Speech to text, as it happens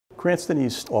Cranston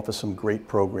East offers some great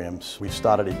programs. We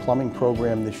started a plumbing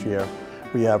program this year.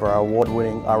 We have our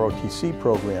award-winning ROTC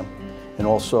program, and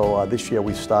also this year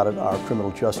we started our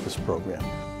criminal justice program.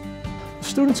 The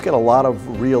students get a lot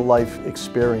of real-life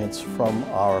experience from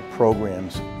our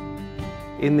programs.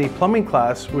 In the plumbing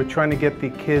class, we're trying to get the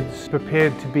kids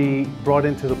prepared to be brought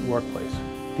into the workplace.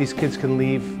 These kids can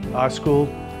leave our school,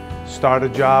 start a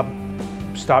job,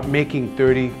 start making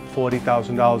 $30,000,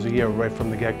 $40,000 a year right from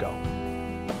the get-go.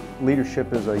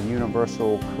 Leadership is a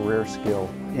universal career skill.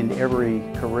 In every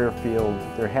career field,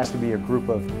 there has to be a group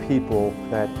of people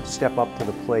that step up to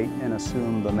the plate and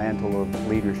assume the mantle of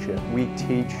leadership. We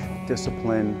teach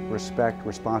discipline, respect,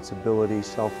 responsibility,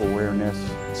 self-awareness,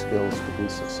 skills to be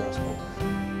successful.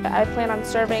 I plan on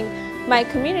serving my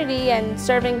community and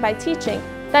serving by teaching.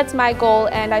 That's my goal,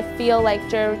 and I feel like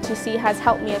JROTC has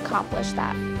helped me accomplish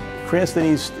that. Cranston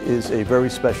East is a very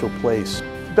special place.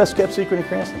 The best kept secret in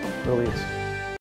Cranston, it really is.